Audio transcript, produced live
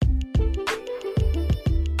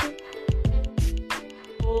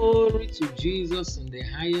to Jesus in the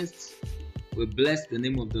highest. We bless the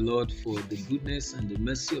name of the Lord for the goodness and the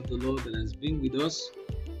mercy of the Lord that has been with us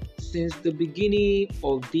since the beginning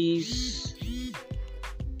of this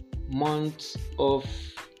month of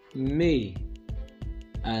May.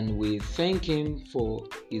 And we thank Him for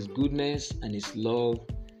His goodness and His love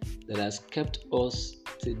that has kept us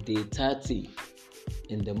to day 30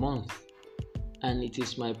 in the month. And it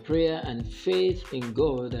is my prayer and faith in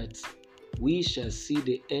God that we shall see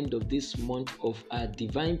the end of this month of our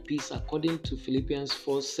divine peace according to Philippians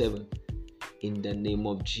 4:7 in the name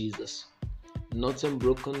of Jesus. Nothing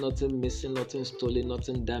broken, nothing missing, nothing stolen,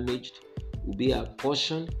 nothing damaged will be our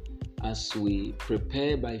portion as we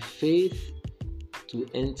prepare by faith to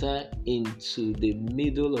enter into the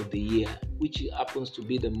middle of the year, which happens to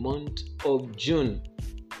be the month of June.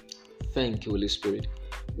 Thank you, Holy Spirit.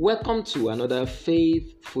 Welcome to another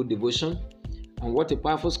faithful devotion. And what a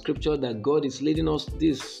powerful scripture that God is leading us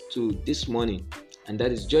this morning. And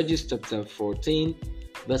that is Judges chapter 14,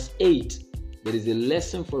 verse 8. There is a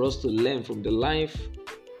lesson for us to learn from the life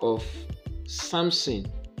of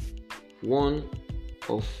Samson, one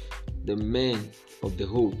of the men of the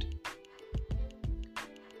old.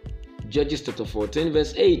 Judges chapter 14,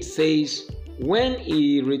 verse 8 says, when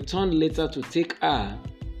he returned later to take her,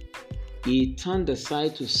 he turned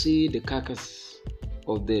aside to see the carcass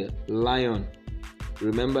of the lion.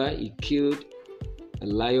 Remember, he killed a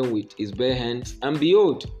lion with his bare hands, and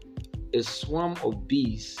behold, a swarm of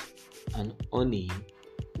bees and honey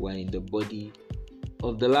were in the body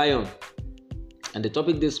of the lion. And the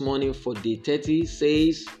topic this morning for day 30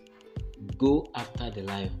 says, go after the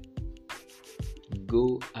lion.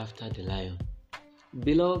 Go after the lion.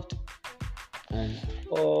 Beloved, and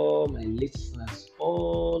all my listeners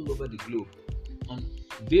all over the globe, on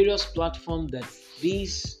various platforms that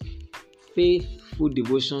this faithful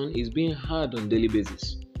devotion is being heard on daily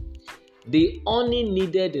basis. The honey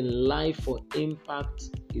needed in life for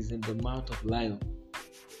impact is in the mouth of lion.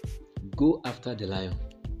 Go after the lion.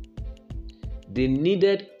 The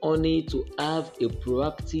needed honey to have a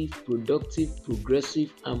proactive, productive,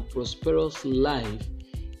 progressive, and prosperous life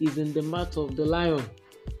is in the mouth of the lion.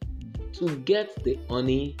 To get the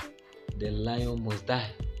honey, the lion must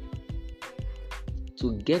die.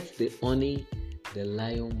 To get the honey, the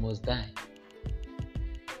lion must die.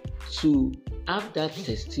 To have that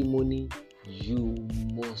testimony, you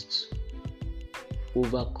must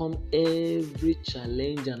overcome every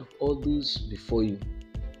challenge and others before you.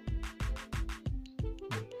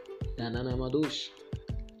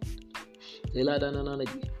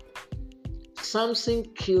 Samson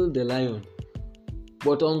killed the lion,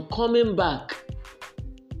 but on coming back,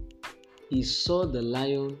 he saw the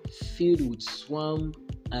lion filled with swarm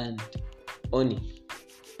and honey.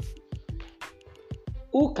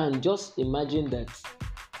 Who can just imagine that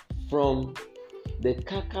from the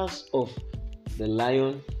carcass of the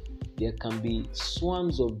lion, there can be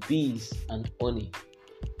swarms of bees and honey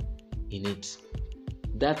in it?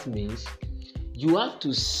 That means you have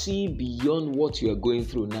to see beyond what you are going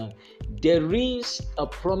through now. There is a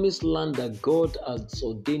promised land that God has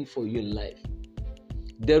ordained for you in life.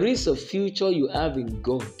 There is a future you have in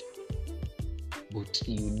God, but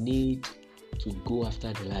you need to go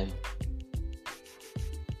after the lion.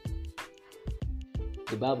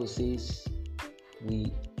 The Bible says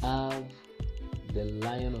we have the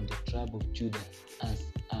Lion of the tribe of Judah as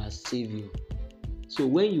our Savior. So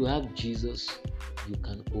when you have Jesus, you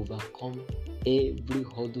can overcome every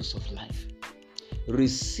hurdles of life.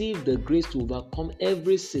 Receive the grace to overcome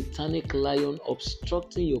every satanic lion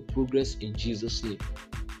obstructing your progress in Jesus' name.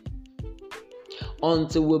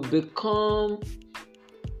 Until we become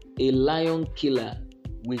a lion killer,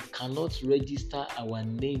 we cannot register our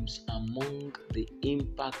names among the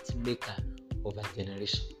impact maker of our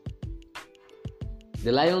generation.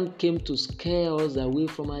 The lion came to scare us away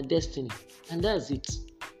from our destiny, and that's it.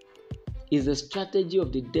 It's a strategy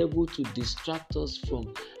of the devil to distract us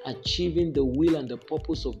from achieving the will and the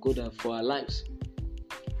purpose of God for our lives.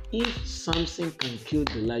 If Samson can kill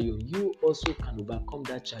the lion, you also can overcome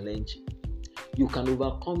that challenge. You can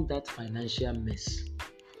overcome that financial mess.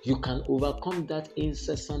 You can overcome that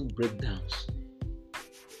incessant breakdowns.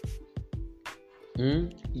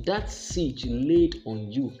 That siege laid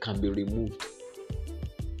on you can be removed.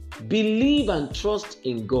 Believe and trust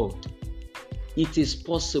in God. It is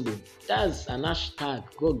possible. That's an hashtag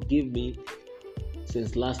God gave me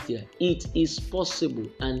since last year. It is possible,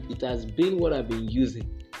 and it has been what I've been using.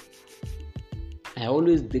 I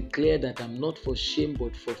always declare that I'm not for shame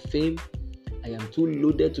but for fame. I am too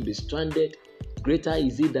loaded to be stranded. Greater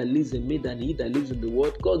is he that lives in me than he that lives in the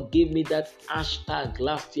world. God gave me that hashtag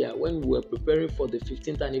last year when we were preparing for the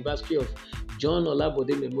 15th anniversary of John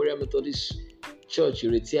Olabode Memorial Methodist Church,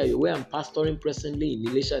 Ireti, where I'm pastoring presently in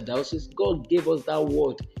Elisha Diocese. God gave us that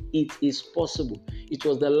word. It is possible. It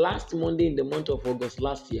was the last Monday in the month of August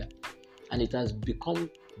last year, and it has become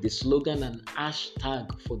the slogan and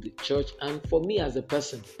hashtag for the church and for me as a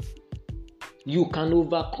person. You can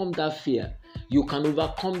overcome that fear. You can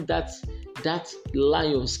overcome that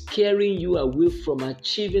lion scaring you away from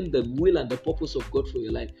achieving the will and the purpose of God for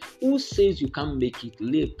your life. Who says you can't make it?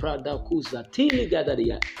 Who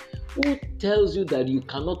tells you that you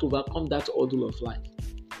cannot overcome that ordeal of life?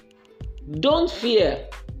 Don't fear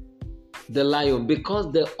the lion,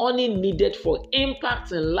 because the honey needed for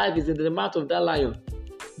impact in life is in the mouth of that lion.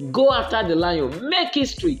 Go after the lion. Make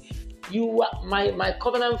history. You are my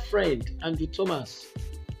covenant friend, Andrew Thomas,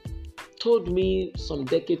 told me some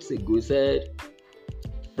decades ago, he said,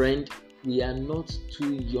 friend, we are not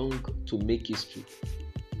too young to make history.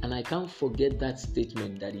 And I can't forget that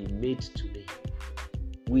statement that he made to me.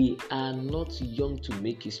 We are not young to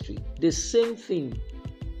make history. The same thing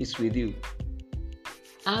is with you.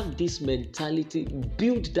 Have this mentality,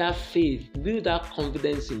 build that faith, build that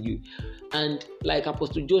confidence in you. And like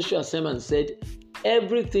Apostle Joshua Selman said,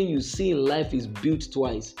 everything you see in life is built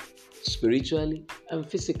twice, spiritually and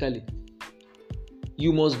physically.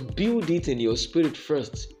 You must build it in your spirit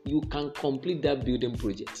first. You can complete that building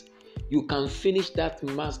project. You can finish that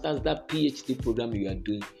master's, that PhD program you are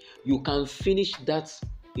doing. You can finish that,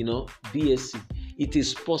 BSc. It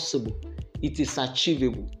is possible. It is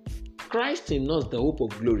achievable. Christ in us, the hope of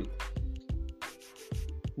glory.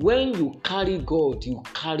 When you carry God, you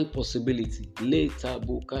carry possibility. Later,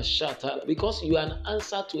 because you are an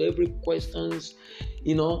answer to every questions,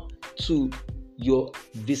 to your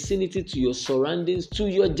vicinity, to your surroundings, to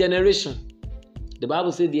your generation. The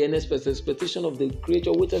Bible says the earnest expectation of the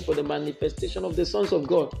creature waited for the manifestation of the sons of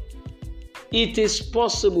God. It is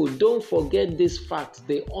possible. Don't forget this fact.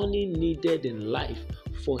 The only needed in life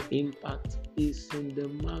for impact is in the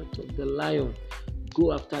mouth of the lion.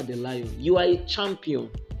 Go after the lion. You are a champion.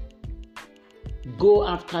 Go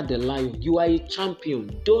after the lion. You are a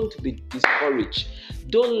champion. Don't be discouraged.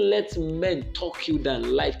 Don't let men talk you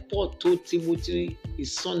down. Like Paul told Timothy,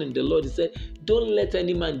 his son in the Lord, he said, don't let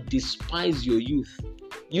any man despise your youth.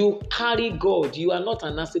 You carry God. You are not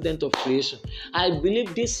an accident of creation. I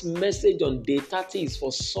believe this message on day 30 is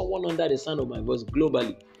for someone under the sound of my voice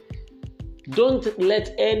globally. Don't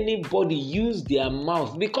let anybody use their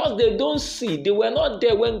mouth because they don't see. They were not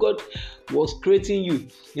there when God was creating you.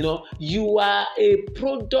 You are a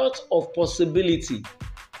product of possibility.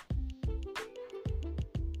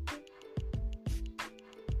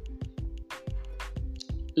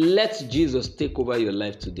 Let Jesus take over your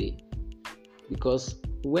life today. Because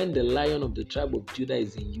when the lion of the tribe of Judah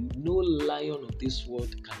is in you, no lion of this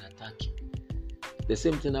world can attack you. The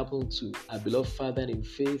same thing happened to our beloved father in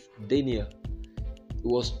faith, Daniel. He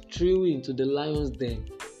was thrown into the lion's den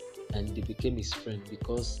and they became his friend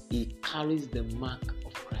because he carries the mark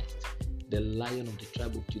of Christ, the lion of the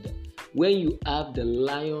tribe of Judah. When you have the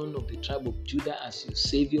lion of the tribe of Judah as your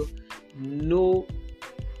savior, no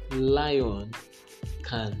lion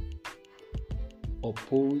can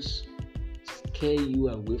oppose, scare you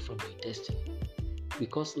away from your destiny.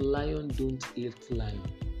 Because lion don't eat lion.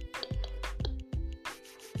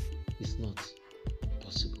 It's not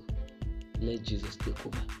possible. Let Jesus take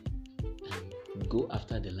over and go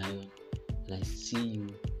after the lion. And I see you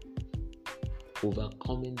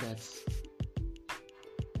overcoming that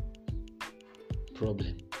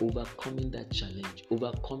problem, overcoming that challenge,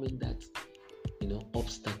 overcoming that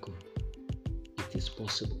obstacle. It is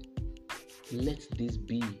possible. Let this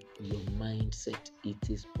be your mindset. It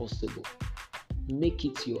is possible. Make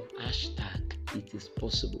it your hashtag. It is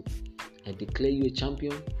possible. I declare you a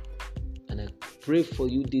champion and I pray for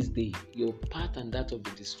you this day. Your path and that of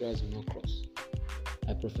the destroyers will not cross.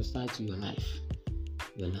 I prophesy to your life.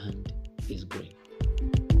 Your land is green.